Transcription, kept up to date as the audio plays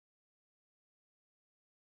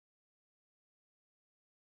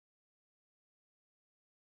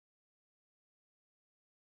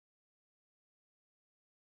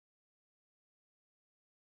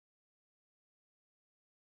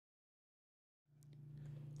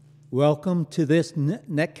Welcome to this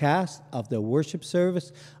netcast of the worship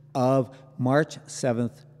service of March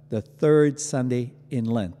 7th, the third Sunday in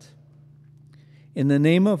Lent. In the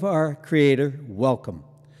name of our Creator, welcome.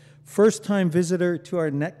 First-time visitor to our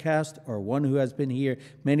netcast or one who has been here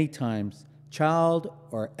many times, child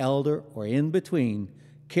or elder or in between,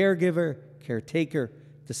 caregiver, caretaker,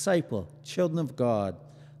 disciple, children of God,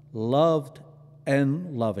 loved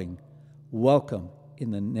and loving, welcome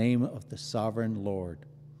in the name of the sovereign Lord.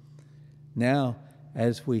 Now,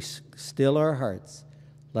 as we still our hearts,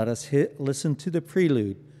 let us listen to the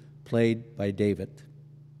prelude played by David.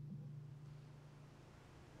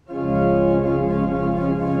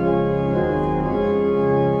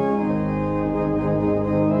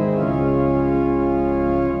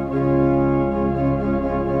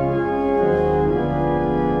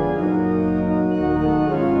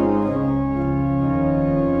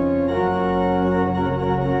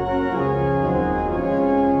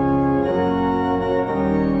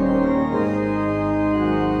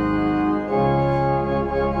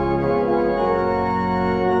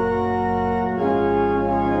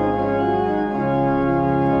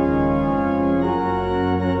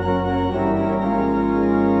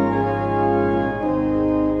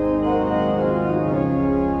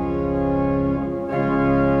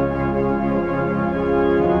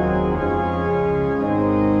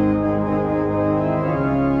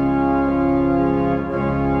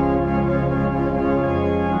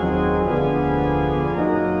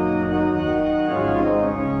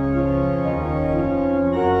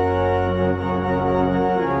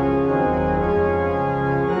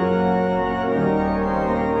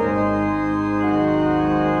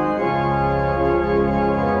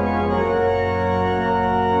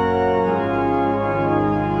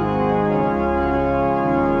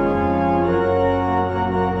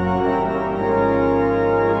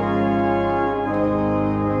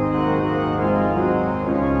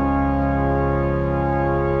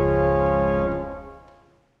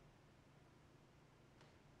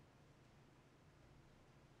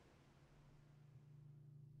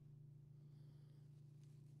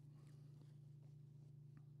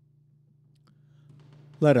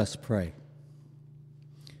 Let us pray.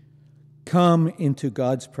 Come into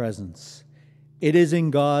God's presence. It is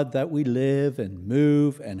in God that we live and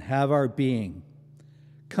move and have our being.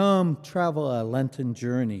 Come travel a Lenten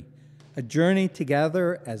journey, a journey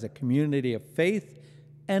together as a community of faith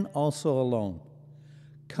and also alone.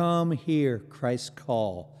 Come hear Christ's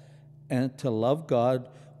call and to love God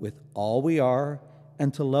with all we are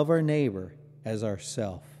and to love our neighbor as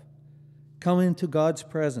ourself. Come into God's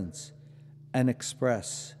presence and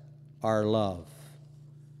express our love.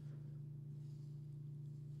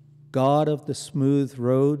 God of the smooth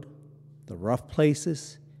road, the rough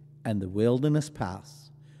places, and the wilderness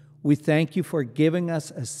paths, we thank you for giving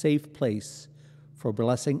us a safe place, for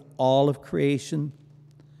blessing all of creation.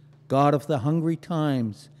 God of the hungry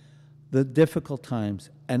times, the difficult times,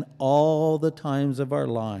 and all the times of our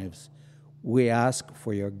lives, we ask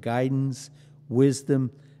for your guidance,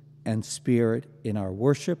 wisdom, and spirit in our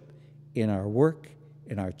worship, in our work,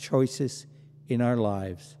 in our choices, in our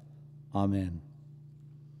lives. Amen.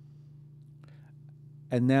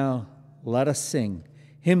 And now let us sing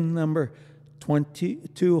hymn number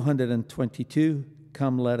 222.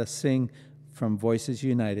 Come, let us sing from Voices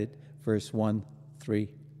United, verse 1, 3,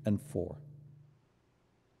 and 4.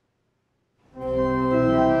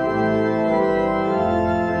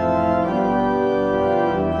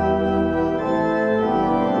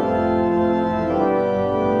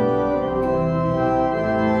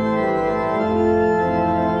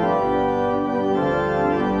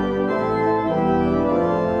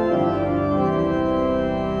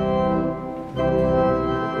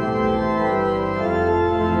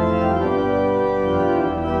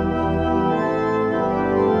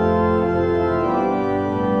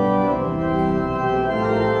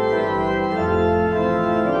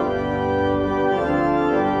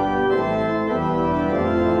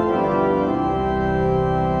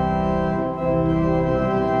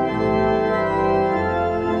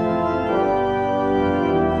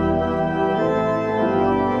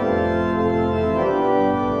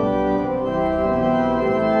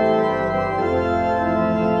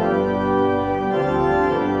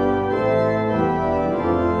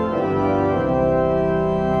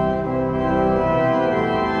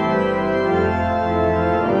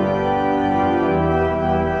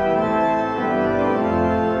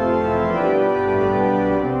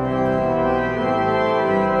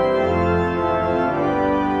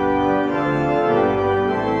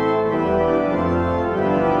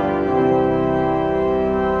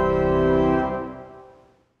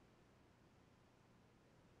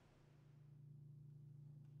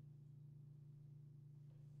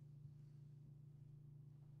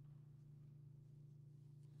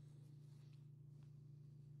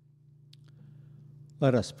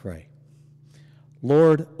 Let us pray.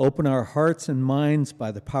 Lord, open our hearts and minds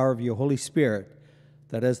by the power of your Holy Spirit,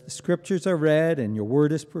 that as the Scriptures are read and your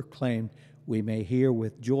word is proclaimed, we may hear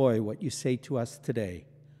with joy what you say to us today.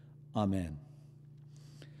 Amen.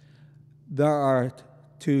 There are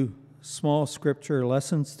two small scripture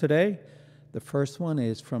lessons today. The first one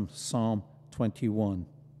is from Psalm 21.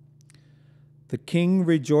 The King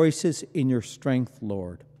rejoices in your strength,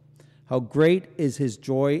 Lord. How great is his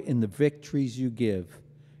joy in the victories you give.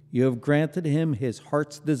 You have granted him his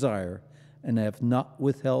heart's desire and have not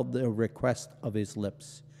withheld the request of his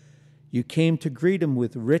lips. You came to greet him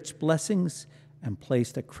with rich blessings and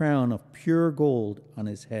placed a crown of pure gold on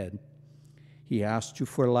his head. He asked you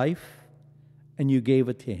for life, and you gave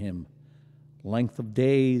it to him, length of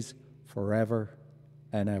days forever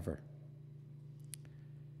and ever.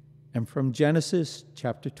 And from Genesis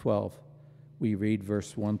chapter 12, we read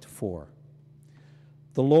verse 1 to 4.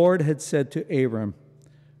 The Lord had said to Abram,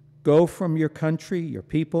 "Go from your country, your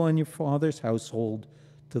people, and your father's household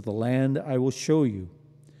to the land I will show you.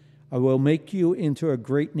 I will make you into a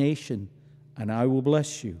great nation, and I will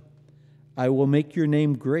bless you. I will make your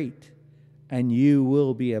name great, and you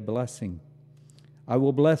will be a blessing. I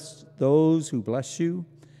will bless those who bless you,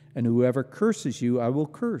 and whoever curses you I will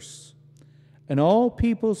curse. And all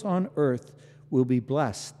peoples on earth will be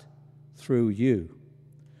blessed through you."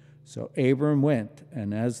 So Abram went,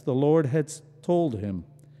 and as the Lord had told him,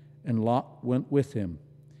 and Lot went with him.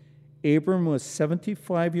 Abram was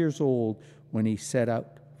 75 years old when he set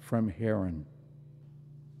out from Haran.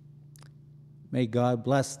 May God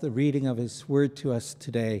bless the reading of his word to us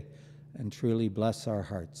today and truly bless our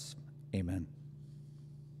hearts. Amen.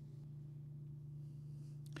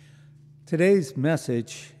 Today's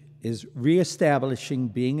message is reestablishing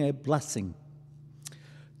being a blessing.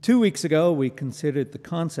 2 weeks ago, we considered the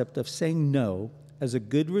concept of saying no as a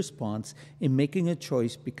good response in making a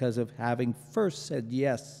choice because of having first said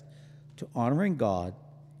yes to honoring God,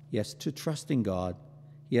 yes to trusting God,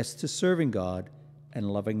 yes to serving God,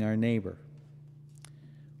 and loving our neighbor.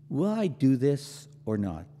 Will I do this or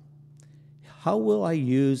not? How will I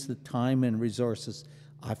use the time and resources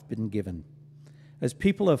I've been given? As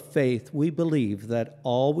people of faith, we believe that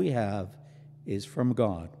all we have is from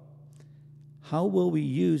God. How will we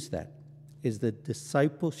use that is the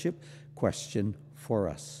discipleship question for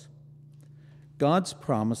us. God's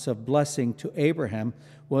promise of blessing to Abraham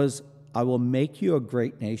was, "I will make you a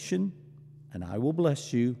great nation, and I will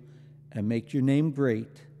bless you and make your name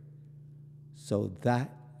great, so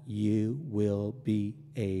that you will be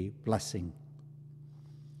a blessing."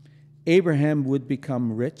 Abraham would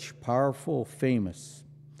become rich, powerful, famous.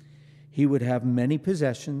 He would have many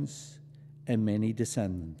possessions and many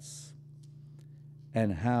descendants.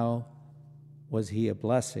 And how was he a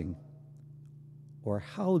blessing? Or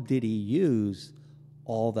how did he use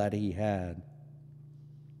all that he had?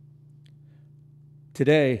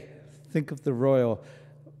 Today, think of the royal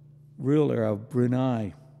ruler of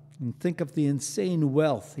Brunei and think of the insane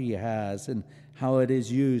wealth he has and how it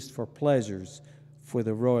is used for pleasures for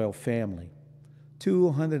the royal family.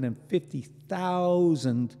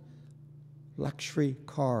 250,000 luxury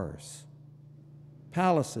cars,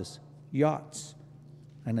 palaces, yachts,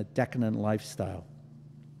 and a decadent lifestyle.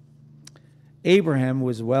 Abraham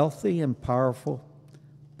was wealthy and powerful,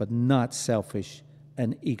 but not selfish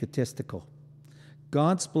and egotistical.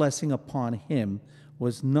 God's blessing upon him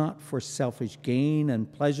was not for selfish gain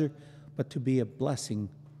and pleasure, but to be a blessing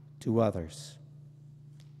to others.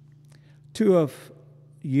 Two of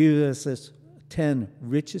U.S.'s 10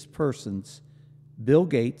 richest persons, Bill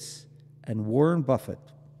Gates and Warren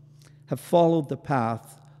Buffett, have followed the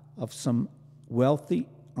path of some wealthy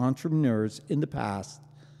entrepreneurs in the past,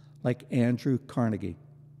 like Andrew Carnegie,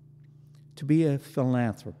 to be a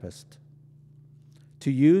philanthropist,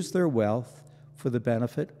 to use their wealth for the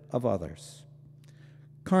benefit of others.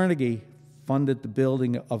 Carnegie funded the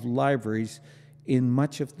building of libraries in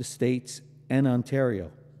much of the States and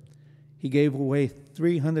Ontario. He gave away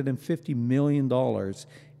 $350 million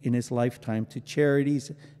in his lifetime to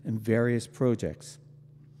charities and various projects.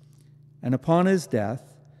 And upon his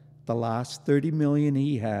death, the last $30 million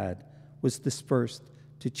he had was dispersed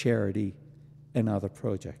to charity and other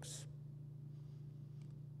projects.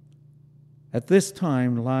 At this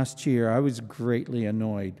time last year, I was greatly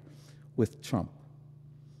annoyed with Trump.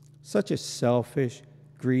 Such a selfish,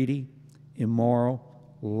 greedy, immoral,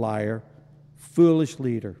 liar, foolish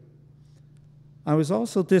leader. I was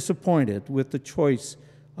also disappointed with the choice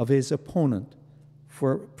of his opponent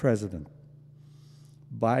for president.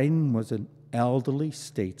 Biden was an elderly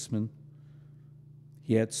statesman.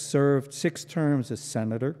 He had served 6 terms as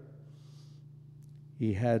senator.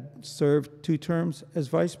 He had served 2 terms as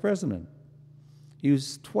vice president. He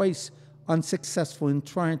was twice unsuccessful in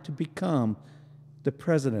trying to become the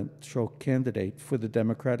presidential candidate for the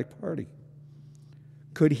Democratic Party.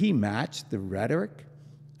 Could he match the rhetoric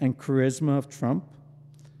and charisma of Trump?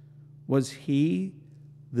 Was he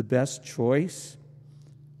the best choice?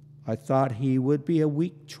 I thought he would be a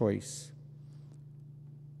weak choice.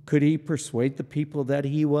 Could he persuade the people that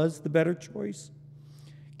he was the better choice?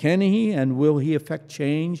 Can he and will he effect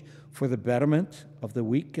change for the betterment of the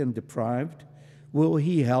weak and deprived? Will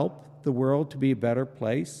he help the world to be a better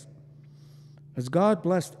place? As God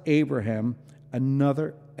blessed Abraham,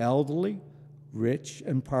 another elderly, rich,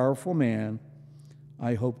 and powerful man,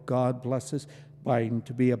 I hope God blesses Biden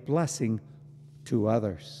to be a blessing to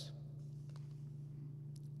others.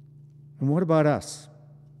 And what about us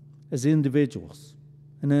as individuals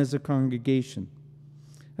and as a congregation?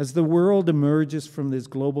 As the world emerges from this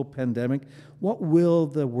global pandemic, what will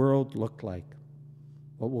the world look like?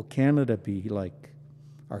 What will Canada be like?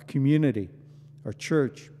 Our community, our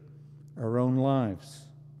church, our own lives.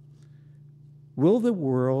 Will the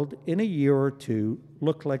world in a year or two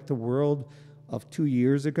look like the world of 2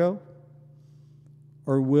 years ago?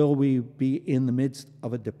 Or will we be in the midst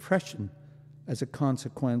of a depression as a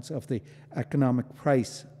consequence of the economic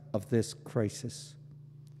price of this crisis?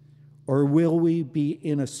 Or will we be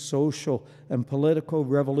in a social and political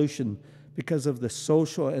revolution because of the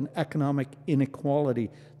social and economic inequality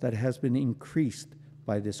that has been increased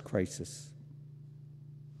by this crisis?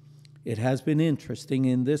 It has been interesting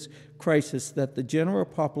in this crisis that the general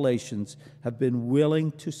populations have been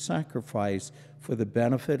willing to sacrifice for the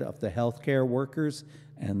benefit of the healthcare workers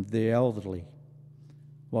and the elderly,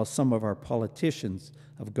 while some of our politicians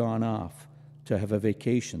have gone off to have a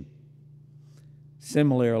vacation.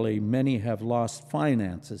 Similarly, many have lost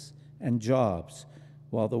finances and jobs,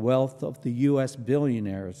 while the wealth of the U.S.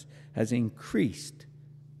 billionaires has increased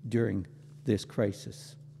during this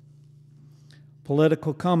crisis.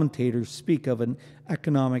 Political commentators speak of an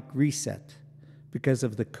economic reset because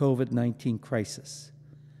of the COVID-19 crisis.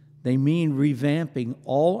 They mean revamping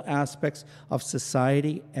all aspects of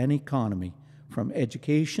society and economy, from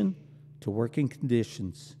education to working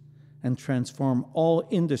conditions, and transform all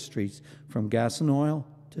industries from gas and oil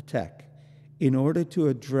to tech in order to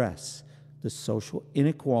address the social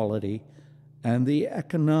inequality and the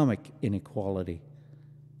economic inequality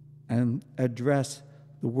and address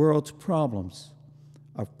the world's problems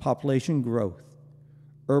of population growth,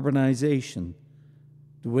 urbanization,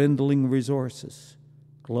 dwindling resources,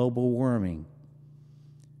 global warming.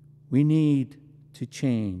 We need to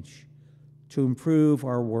change to improve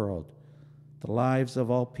our world, the lives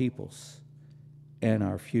of all peoples, and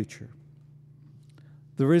our future.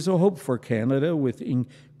 There is a hope for Canada with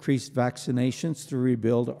increased vaccinations to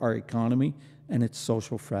rebuild our economy and its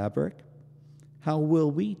social fabric. How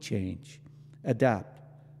will we change, adapt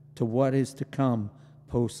to what is to come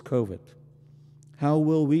post-COVID? How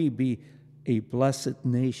will we be a blessed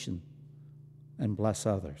nation and bless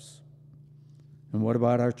others? And what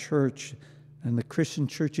about our church and the Christian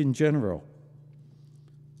church in general?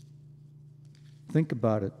 Think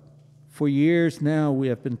about it. For years now, we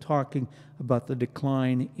have been talking about the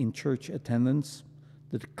decline in church attendance,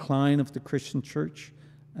 the decline of the Christian church,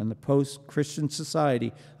 and the post-Christian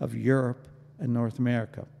society of Europe and North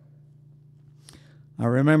America. I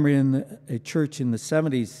remember in a church in the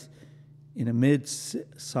 70s in a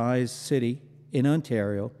mid-sized city in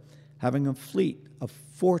Ontario having a fleet of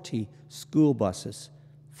 40 school buses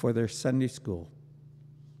for their Sunday school.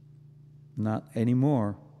 Not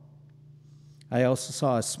anymore. I also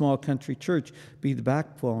saw a small country church be the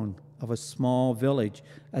backbone of a small village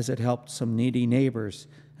as it helped some needy neighbors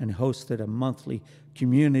and hosted a monthly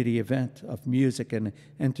community event of music and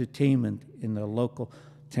entertainment in the local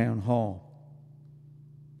town hall.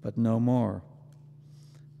 But no more.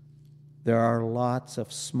 There are lots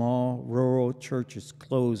of small rural churches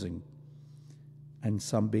closing and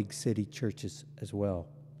some big city churches as well.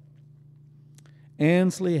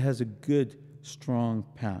 Annesley has a good, strong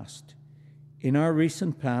past. In our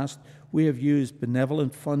recent past, we have used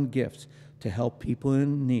benevolent fund gifts to help people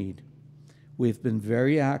in need. We've been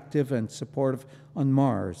very active and supportive on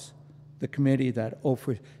Mars, the committee that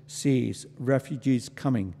oversees refugees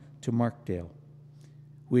coming to Markdale.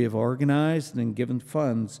 We have organized and given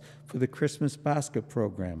funds for the Christmas Basket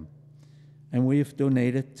program, and we have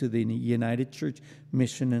donated to the United Church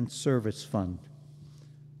Mission and Service Fund.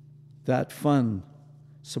 That fund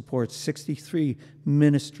supports 63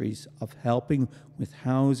 ministries of helping with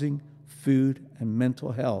housing, food, and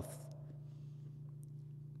mental health.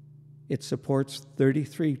 It supports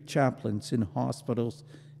 33 chaplains in hospitals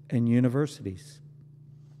and universities.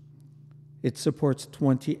 It supports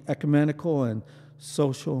 20 ecumenical and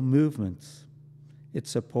social movements. It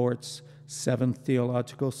supports 7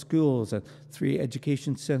 theological schools and 3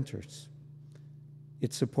 education centers.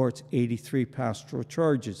 It supports 83 pastoral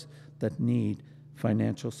charges that need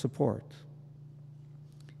financial support.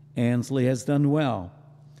 Annesley has done well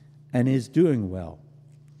and is doing well.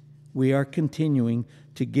 We are continuing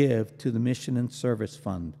to give to the Mission and Service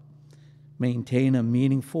Fund, maintain a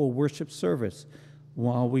meaningful worship service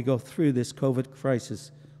while we go through this COVID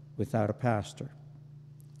crisis without a pastor.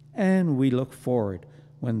 And we look forward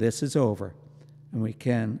when this is over and we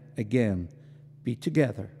can again be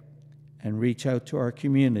together and reach out to our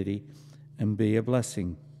community and be a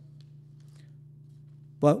blessing.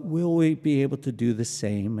 But will we be able to do the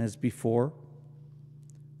same as before?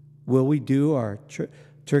 Will we do our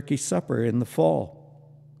turkey supper in the fall?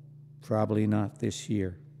 Probably not this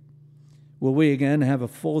year. Will we again have a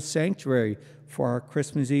full sanctuary for our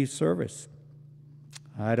Christmas Eve service?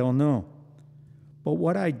 I don't know. But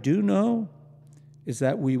what I do know is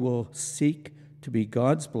that we will seek to be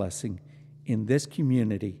God's blessing in this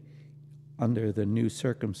community under the new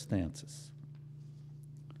circumstances.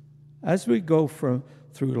 As we go through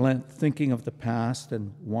Lent thinking of the past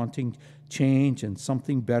and wanting change and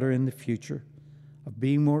something better in the future, of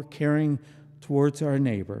being more caring towards our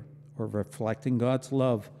neighbor or reflecting God's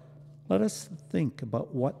love, let us think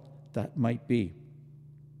about what that might be.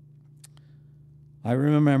 I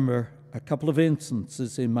remember a couple of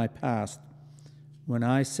instances in my past when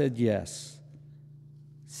I said yes,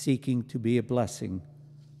 seeking to be a blessing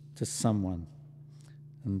to someone.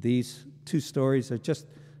 And these 2 stories are just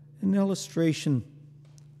an illustration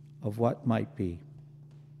of what might be.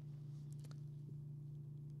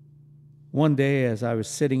 One day, as I was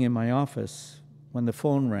sitting in my office, when the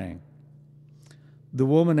phone rang, the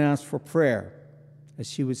woman asked for prayer as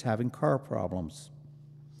she was having car problems.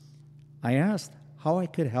 I asked how I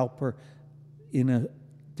could help her in a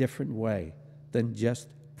different way than just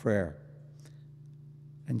prayer.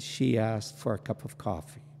 And she asked for a cup of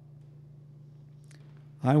coffee.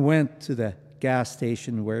 I went to the gas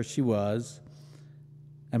station where she was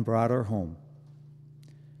and brought her home.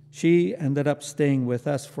 She ended up staying with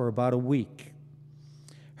us for about a week.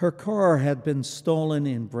 Her car had been stolen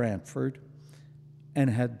in Brantford and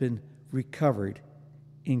had been recovered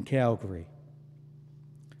in Calgary.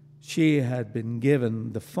 She had been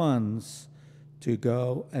given the funds to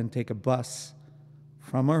go and take a bus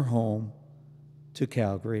from her home to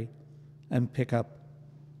Calgary and pick up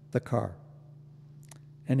the car.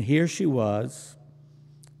 And here she was,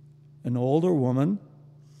 an older woman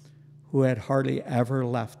who had hardly ever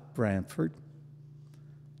left Brantford,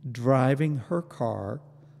 driving her car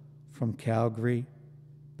from Calgary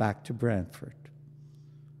back to Brantford.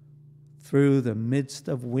 Through the midst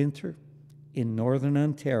of winter in northern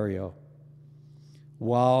Ontario,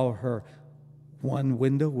 while her one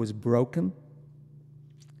window was broken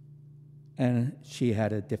and she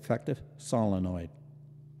had a defective solenoid.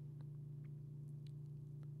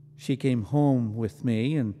 She came home with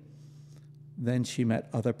me, and then she met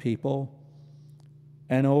other people.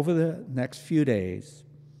 And over the next few days,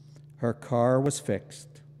 her car was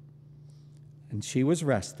fixed, and she was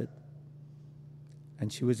rested,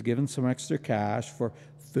 and she was given some extra cash for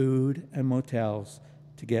food and motels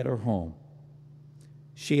to get her home.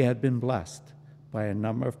 She had been blessed by a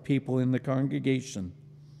number of people in the congregation,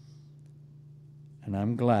 and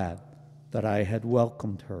I'm glad that I had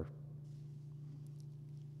welcomed her.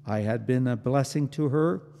 I had been a blessing to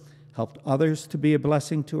her, helped others to be a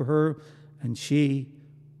blessing to her, and she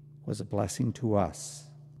was a blessing to us.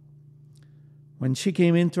 When she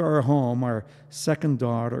came into our home, our second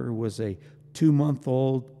daughter was a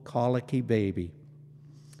 2-month-old colicky baby.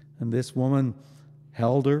 And this woman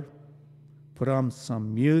held her, put on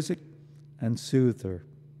some music, and soothed her.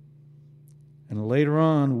 And later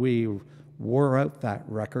on, we wore out that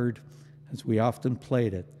record, as we often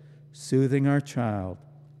played it, soothing our child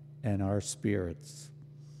and our spirits.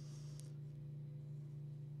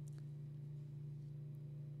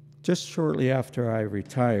 Just shortly after I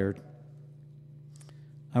retired,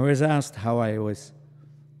 I was asked how I was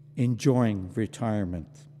enjoying retirement.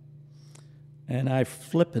 And I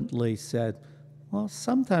flippantly said, well,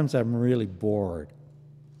 sometimes I'm really bored.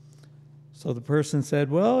 So the person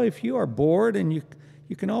said, well, if you are bored, and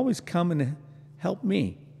you can always come and help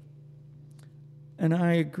me. And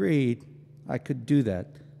I agreed I could do that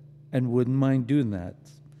and wouldn't mind doing that.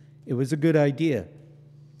 It was a good idea.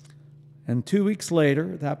 And 2 weeks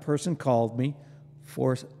later, that person called me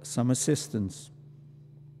for some assistance,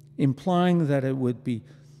 implying that it would be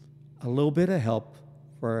a little bit of help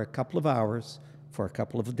for a couple of hours, for a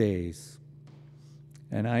couple of days.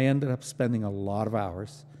 And I ended up spending a lot of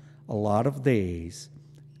hours, a lot of days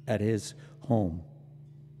at his home.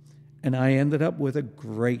 And I ended up with a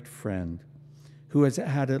great friend who has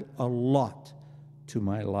added a lot to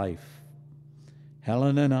my life.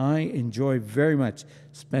 Helen and I enjoy very much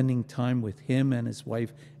spending time with him and his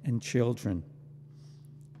wife and children.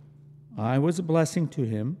 I was a blessing to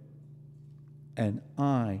him, and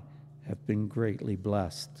I have been greatly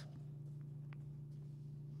blessed.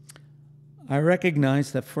 I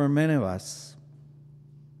recognize that for many of us,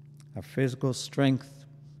 our physical strength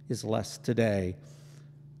is less today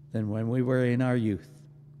than when we were in our youth.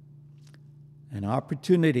 And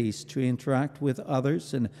opportunities to interact with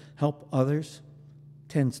others and help others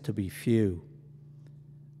tends to be few.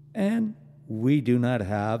 And we do not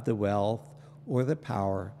have the wealth or the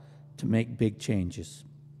power to make big changes.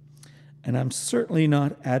 And I'm certainly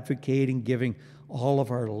not advocating giving all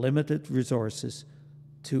of our limited resources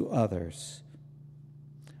to others.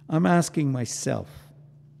 I'm asking myself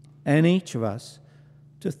and each of us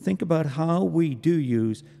to think about how we do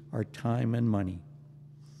use our time and money.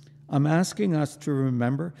 I'm asking us to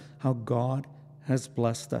remember how God has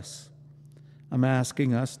blessed us. I'm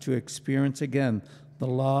asking us to experience again the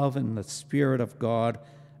love and the Spirit of God,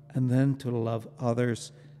 and then to love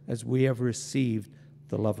others as we have received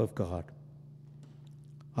the love of God.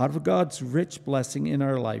 Out of God's rich blessing in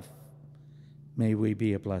our life, may we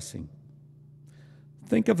be a blessing.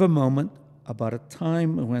 Think of a moment about a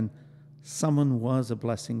time when someone was a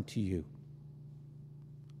blessing to you.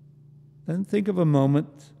 Then think of a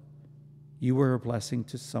moment you were a blessing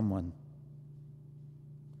to someone.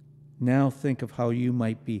 Now think of how you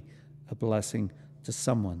might be a blessing to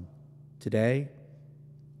someone today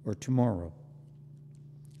or tomorrow.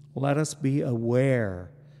 Let us be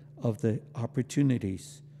aware of the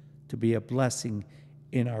opportunities to be a blessing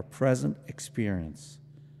in our present experience.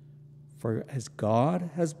 For as God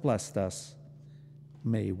has blessed us,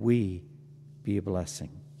 may we be a blessing.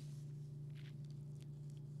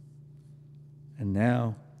 And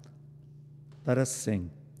now, let us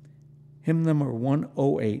sing hymn number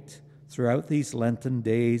 108 throughout these Lenten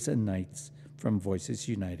days and nights from Voices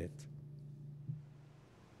United.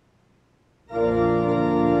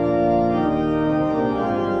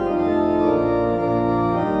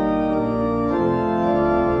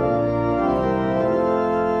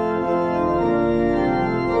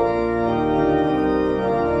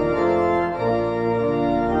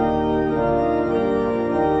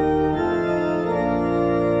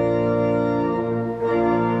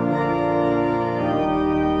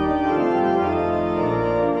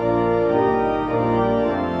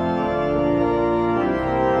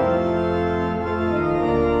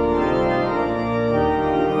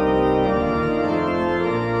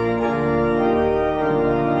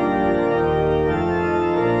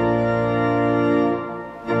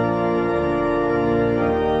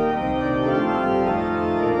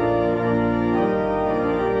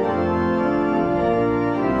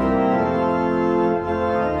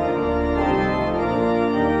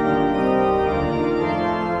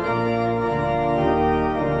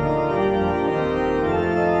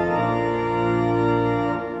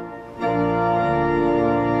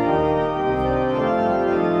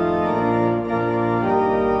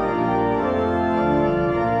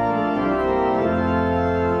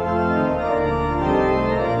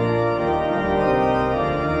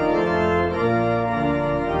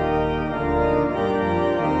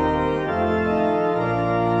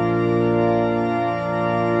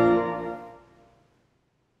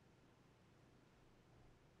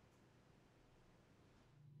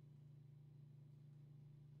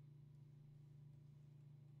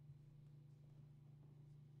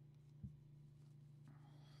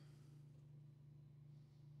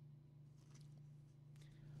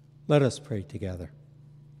 Let us pray together.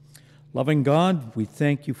 Loving God, we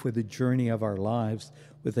thank you for the journey of our lives,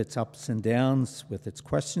 with its ups and downs, with its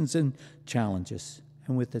questions and challenges,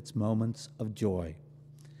 and with its moments of joy.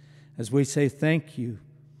 As we say thank you,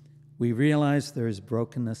 we realize there is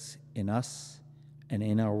brokenness in us and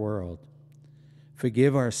in our world.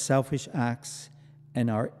 Forgive our selfish acts and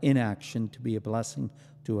our inaction to be a blessing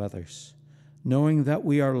to others. Knowing that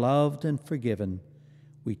we are loved and forgiven,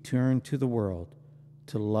 we turn to the world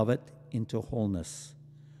to love it into wholeness.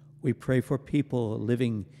 We pray for people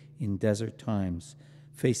living in desert times,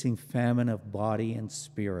 facing famine of body and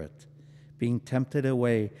spirit, being tempted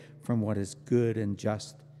away from what is good and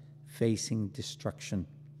just, facing destruction.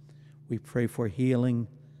 We pray for healing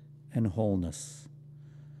and wholeness.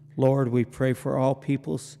 Lord, we pray for all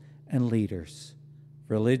peoples and leaders,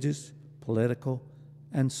 religious, political,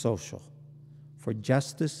 and social, for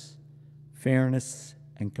justice, fairness,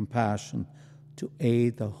 and compassion to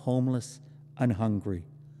aid the homeless and hungry,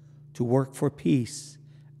 to work for peace,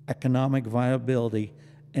 economic viability,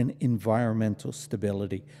 and environmental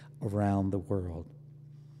stability around the world.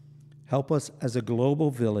 Help us as a global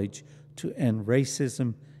village to end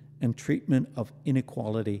racism and treatment of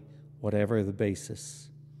inequality, whatever the basis.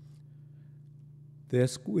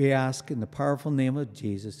 This we ask in the powerful name of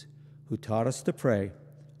Jesus, who taught us to pray,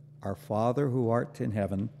 Our Father who art in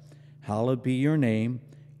heaven, hallowed be your name,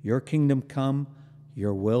 your kingdom come,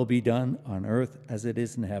 your will be done on earth as it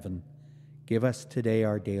is in heaven. Give us today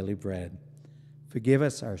our daily bread. Forgive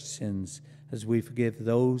us our sins as we forgive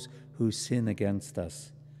those who sin against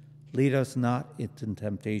us. Lead us not into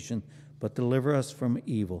temptation, but deliver us from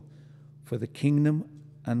evil. For the kingdom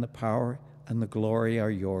and the power and the glory are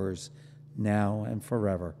yours, now and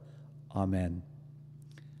forever. Amen.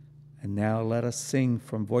 And now let us sing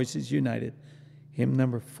from Voices United, hymn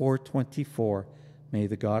number 424, May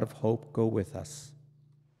the God of Hope go with us.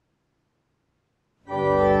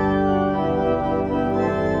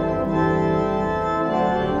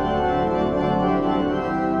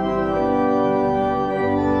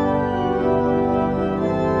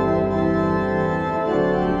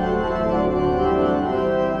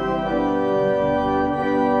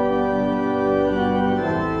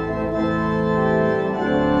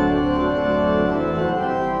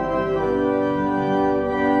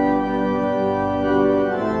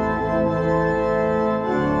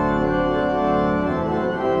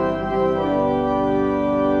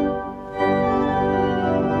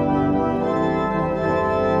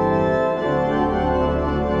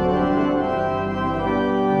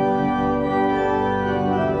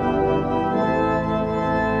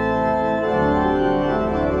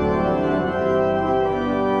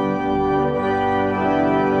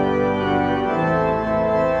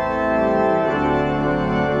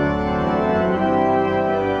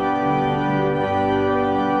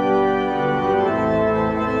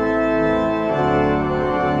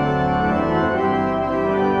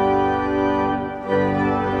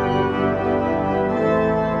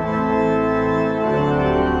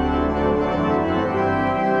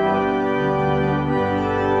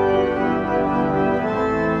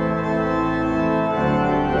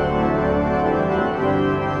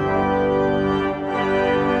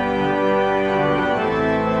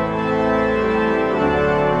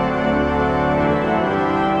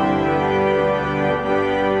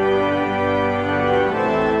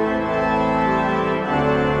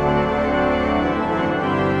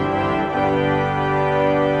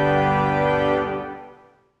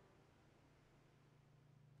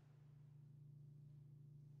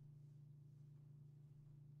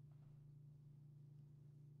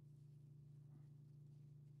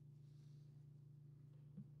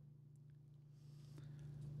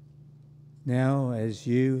 Now, as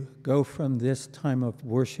you go from this time of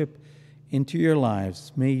worship into your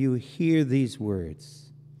lives, may you hear these words.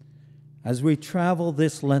 As we travel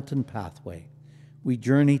this Lenten pathway, we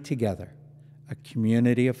journey together, a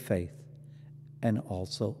community of faith, and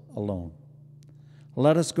also alone.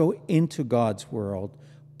 Let us go into God's world,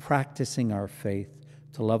 practicing our faith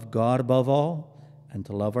to love God above all and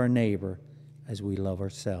to love our neighbor as we love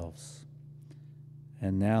ourselves.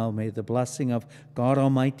 And now may the blessing of God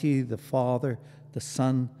Almighty, the Father, the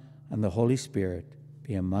Son, and the Holy Spirit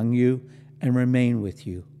be among you and remain with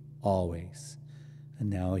you always. And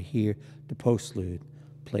now I hear the postlude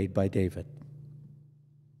played by David.